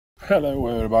Hello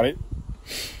everybody.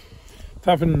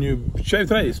 Time for a new shave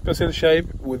today. Special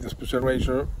shave with a special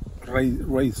razor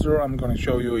I'm going to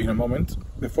show you in a moment.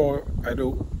 Before I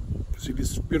do, see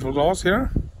this beautiful glass here?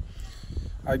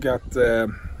 I got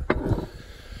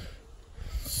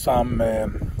some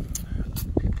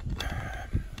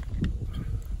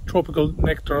tropical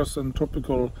nectars and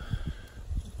tropical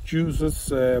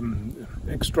juices,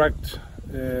 extract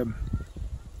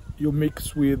you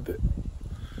mix with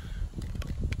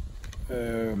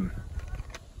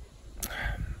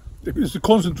it's the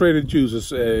concentrated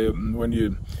juices when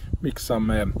you mix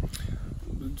some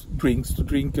drinks to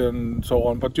drink and so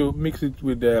on, but you mix it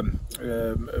with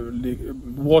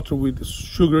water with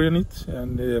sugar in it,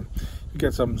 and you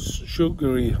get some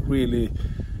sugary, really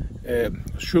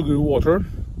sugary water,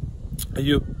 and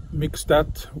you mix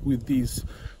that with these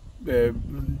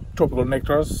tropical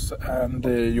nectars, and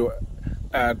you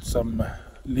add some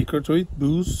liquor to it,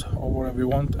 booze or whatever you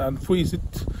want, and freeze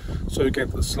it so you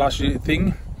get a slushy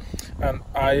thing. And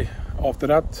I, after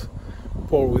that,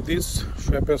 pour with this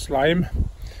shepherd's lime,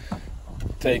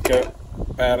 take a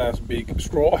badass big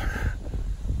straw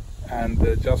and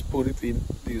just put it in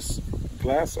this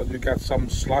glass, and you get some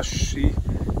slushy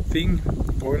thing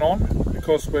going on,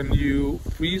 because when you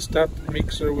freeze that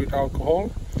mixer with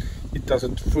alcohol, it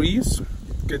doesn't freeze,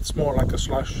 it gets more like a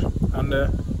slush. And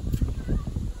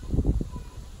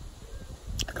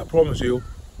I can promise you,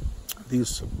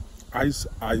 this ice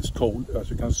cold, as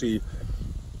you can see,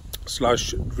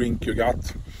 slush drink you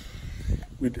got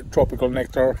with tropical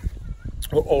nectar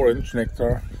or orange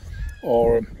nectar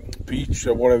or peach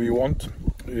or whatever you want,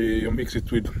 you mix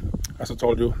it with, as I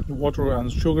told you, water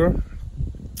and sugar,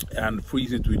 and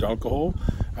freeze it with alcohol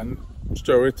and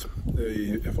stir it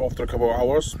after a couple of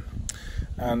hours,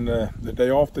 and the day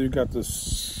after you get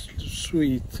this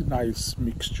sweet nice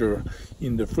mixture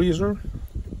in the freezer.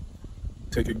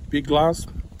 Take a big glass,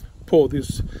 pour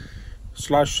this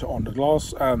slush on the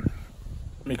glass, and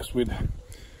mix with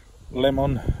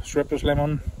lemon, Schweppes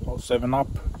lemon, or 7-Up,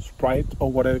 Sprite,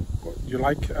 or whatever you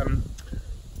like, and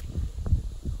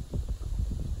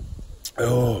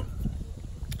oh,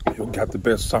 you got the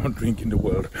best summer drink in the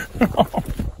world.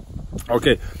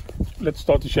 Okay, let's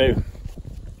start the shave.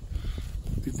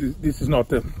 This is not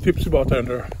the tipsy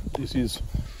bartender, this is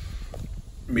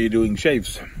me doing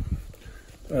shaves.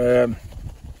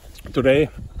 Today,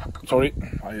 sorry,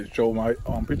 I show my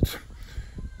armpits.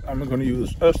 I'm going to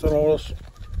use Öster Aros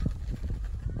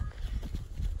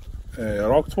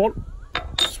raktvål,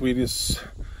 Swedish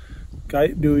guy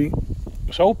doing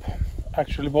soap.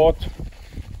 Actually bought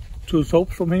 2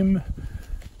 soaps from him.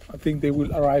 I think they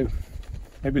will arrive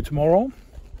maybe tomorrow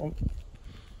or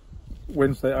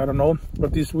Wednesday, I don't know,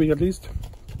 but this week at least.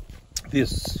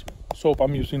 This soap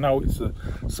I'm using now is a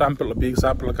sample, a big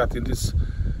sample I got in this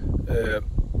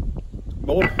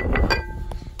bowl.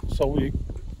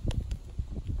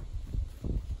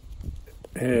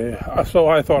 So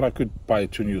I thought I could buy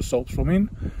 2 new soaps from him.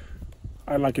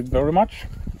 I like it very much.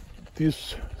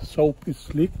 This soap is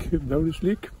slick, very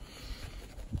slick,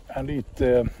 and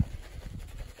it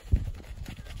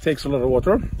takes a lot of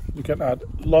water. You can add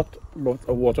lot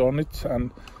of water on it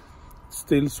and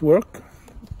still work.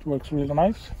 It works really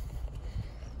nice.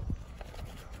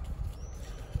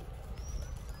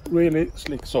 Really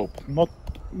slick soap. Not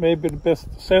maybe the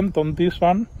best scent on this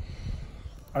one.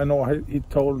 I know he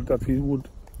told that he would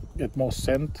get more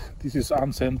scent. This is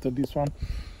unscented, this one.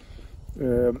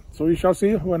 So we shall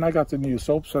see when I got the new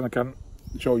soaps, and I can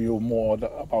show you more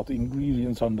about the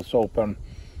ingredients on the soap and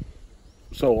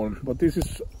so on. But this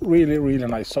is really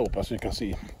nice soap, as you can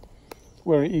see.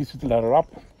 Very easy to lather up.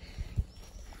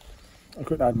 I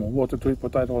could add more water to it,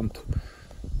 but I don't.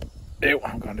 Oh,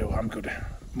 I'm good.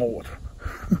 More water.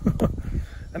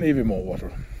 And even more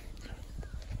water.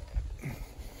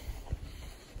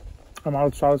 I'm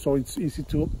outside, so it's easy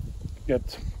to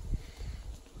get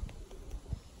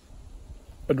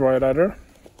a dry lather.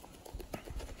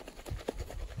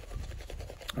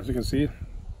 As you can see,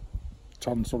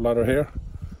 tons of lather here.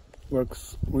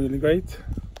 Works really great.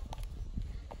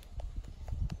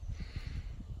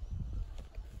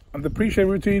 And the pre-shave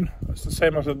routine is the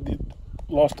same as I did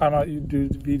last time I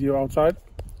did the video outside.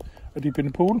 A dip in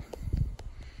the pool,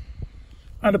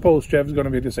 and the post shave is going to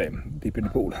be the same, dip in the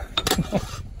pool.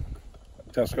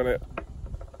 Just gonna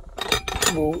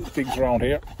move things around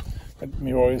here. And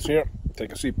mirror is here.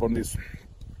 Take a sip on this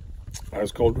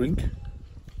ice cold drink.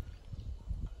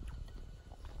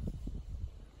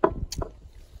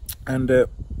 And the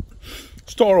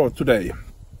star of today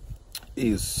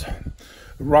is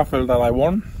a raffle that I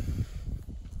won.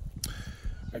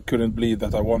 I couldn't believe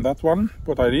that I won that one,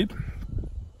 but I did.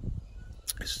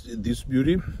 It's this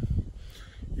beauty.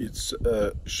 It's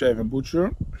shaving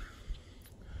Butche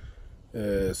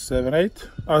 6/8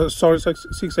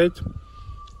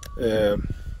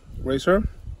 razor,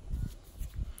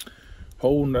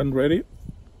 honed and ready.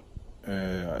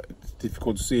 It's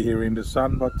difficult to see here in the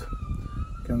sun, but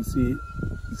you can see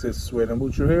it says Sweden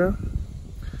Butche here.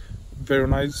 Very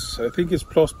nice. I think it's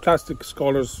plus plastic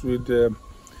scholars with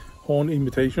horn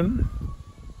imitation.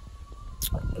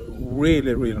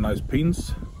 Really nice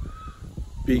pins,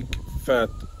 big fat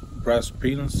brass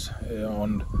pins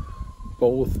on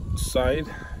both sides.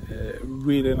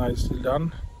 Really nicely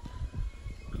done.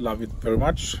 Love it very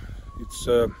much. It's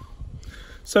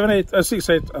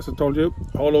 6/8 as I told you,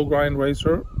 hollow grind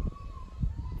razor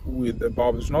with a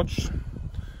barber's notch.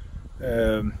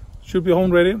 Should be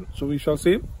home ready, so we shall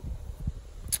see.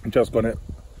 I'm just gonna,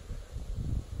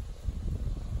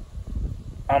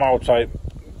 I'm outside,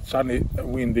 sunny,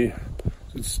 windy,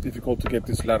 so it's difficult to get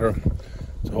this ladder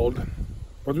to hold,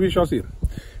 but we shall see.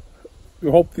 We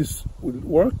hope this will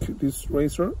work, this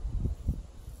razor.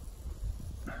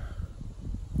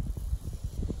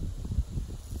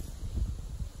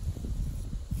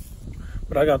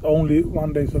 But I got only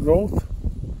 1 day's of growth.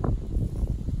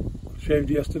 Shaved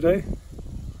yesterday,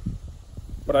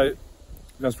 but I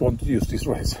just want to use this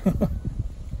razor.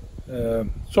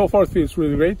 So far it feels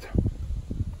really great.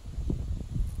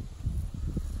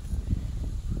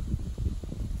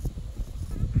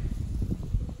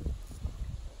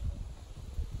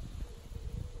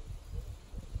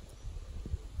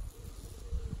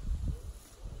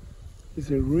 It's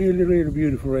a really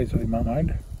beautiful razor in my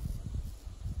mind.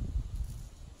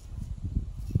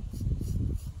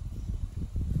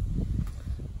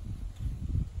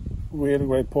 Really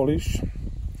great polish,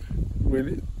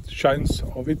 really shines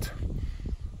of it.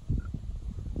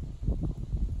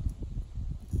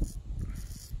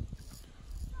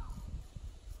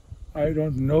 I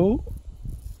don't know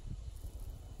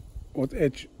what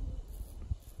edge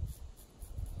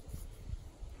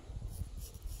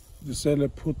the seller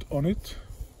put on it.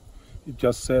 It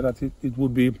just said that it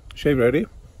would be shave ready.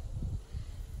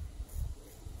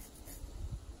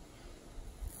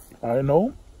 I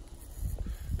know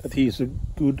that he is a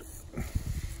good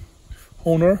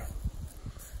owner.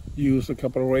 Use a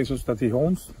couple of razors that he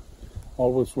owns.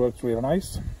 Always works really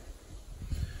nice.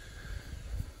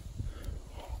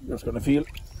 Just gonna feel.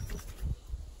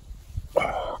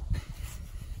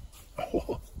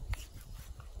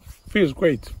 Feels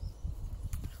great.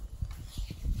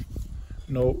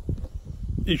 No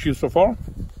issues so far.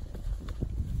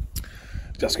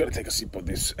 Just gonna take a sip of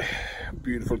this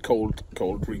beautiful cold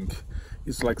drink.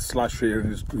 It's like slush here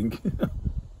in this drink.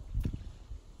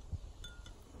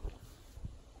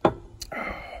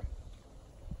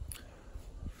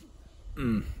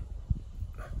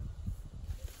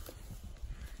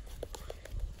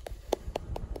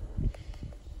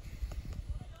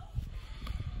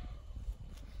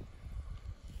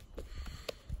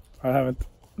 I haven't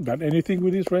done anything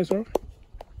with this razor.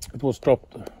 It was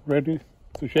dropped ready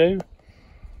to shave,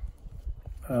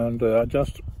 and I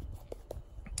just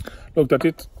looked at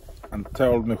it and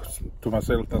told me to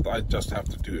myself that I just have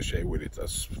to do a shave with it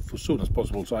as soon as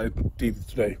possible, so I did it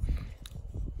today.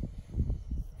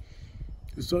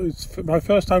 So it's my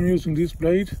first time using this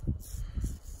blade.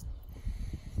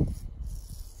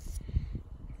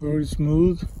 Very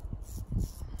smooth.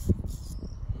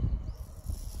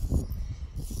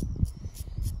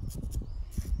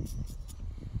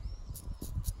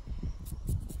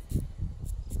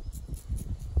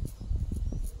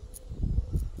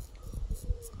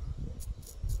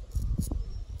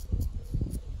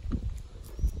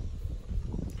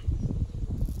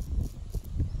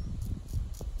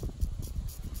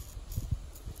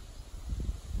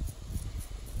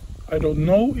 I don't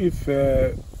know if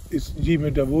it's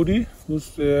Jimmy Davudi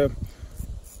who's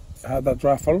had that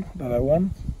raffle that I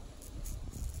won.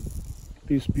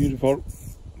 This beautiful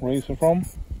razor from.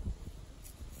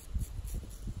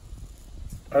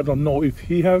 I don't know if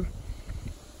he have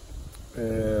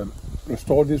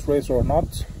restored this razor or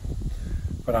not,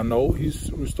 but I know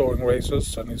he's restoring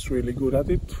razors and he's really good at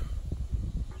it.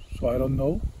 So I don't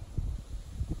know.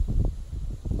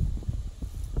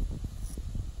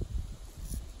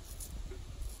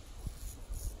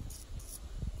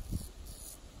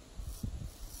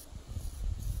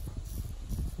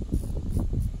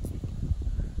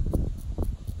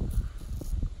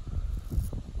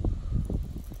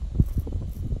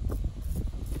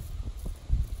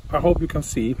 I hope you can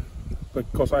see,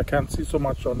 because I can't see so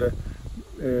much on the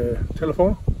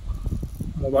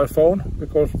mobile phone,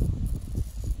 because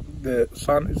the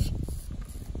sun is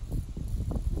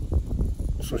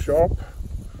so sharp.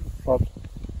 But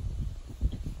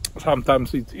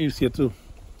sometimes it's easier to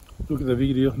look at the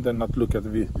video than not look at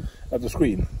the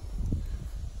screen.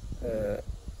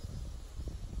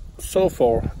 So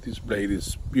far this blade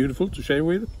is beautiful to shave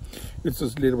with. It's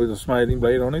just a little bit of smiling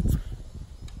blade on it.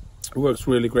 It works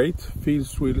really great,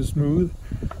 feels really smooth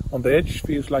on the edge,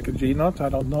 feels like a G-knot, I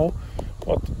don't know,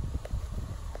 but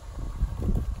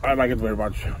I like it very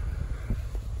much.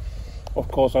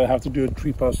 Of course I have to do a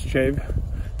 3-pass shave.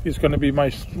 It's gonna be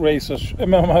my razor,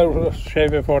 my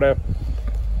shaver for the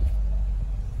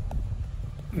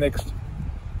next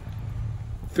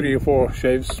 3 or 4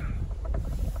 shaves.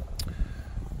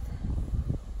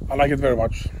 I like it very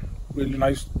much, really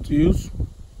nice to use.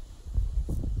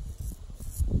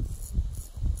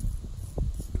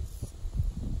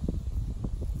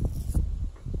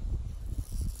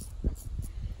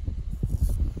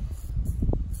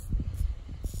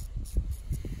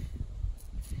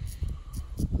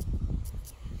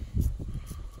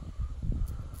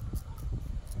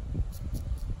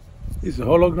 It's a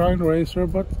hollow grind razor,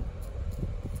 but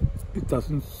it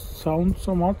doesn't sound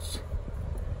so much,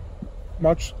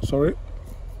 sorry.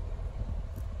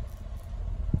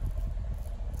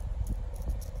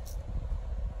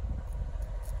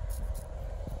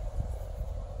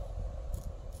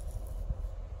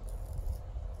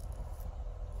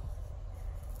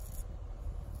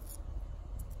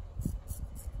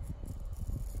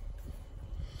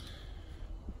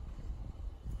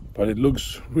 But it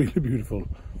looks really beautiful,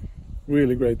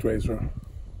 really great razor.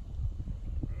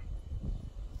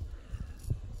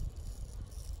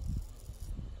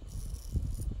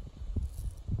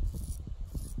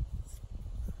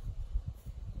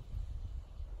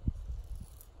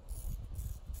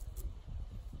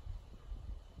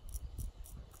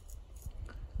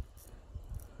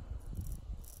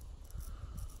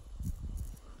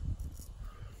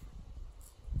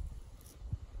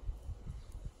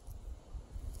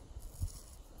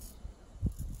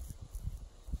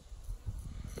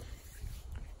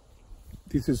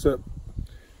 This is a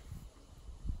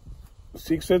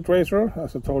 6/8 razor,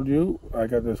 as I told you. I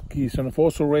got a Keystone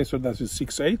Fossil razor that is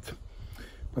 6/8,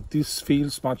 but this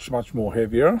feels much more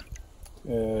heavier.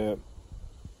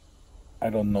 I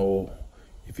don't know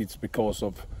if it's because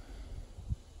of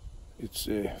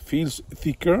it feels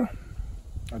thicker.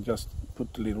 I just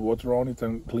put a little water on it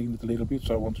and cleaned it a little bit,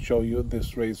 so I want to show you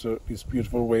this razor, this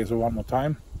beautiful razor, one more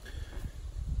time.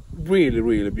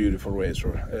 Really beautiful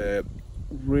razor.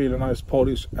 Really nice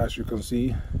polish, as you can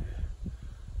see.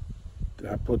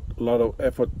 I put a lot of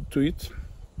effort to it.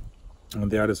 On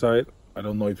the other side, I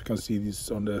don't know if you can see this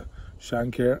on the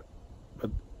shank here,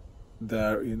 but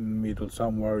there in the middle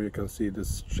somewhere you can see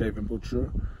this shaven Butche.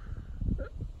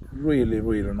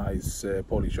 Really nice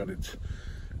polish on it,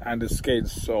 and the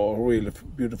scales are really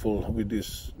beautiful with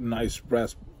these nice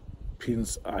brass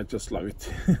pins. I just love it.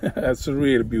 That's a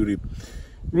real beauty.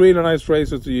 Really nice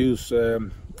razor to use.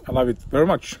 I love it very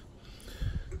much.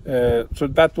 So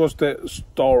that was the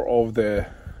star of the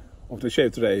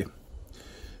shave today.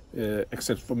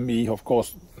 Except for me, of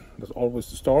course. That's always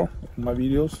the star in my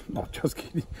videos. Not just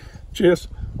kidding. Cheers.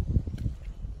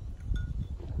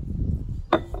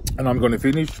 And I'm gonna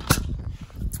finish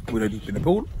with a dip in the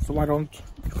pool. So why don't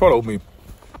you follow me?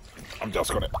 I'm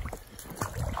just gonna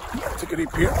take a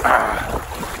dip here.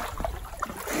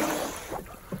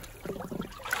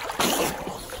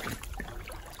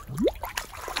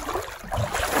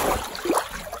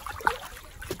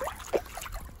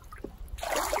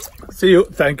 See you.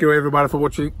 Thank you everybody for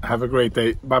watching. Have a great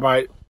day. Bye bye.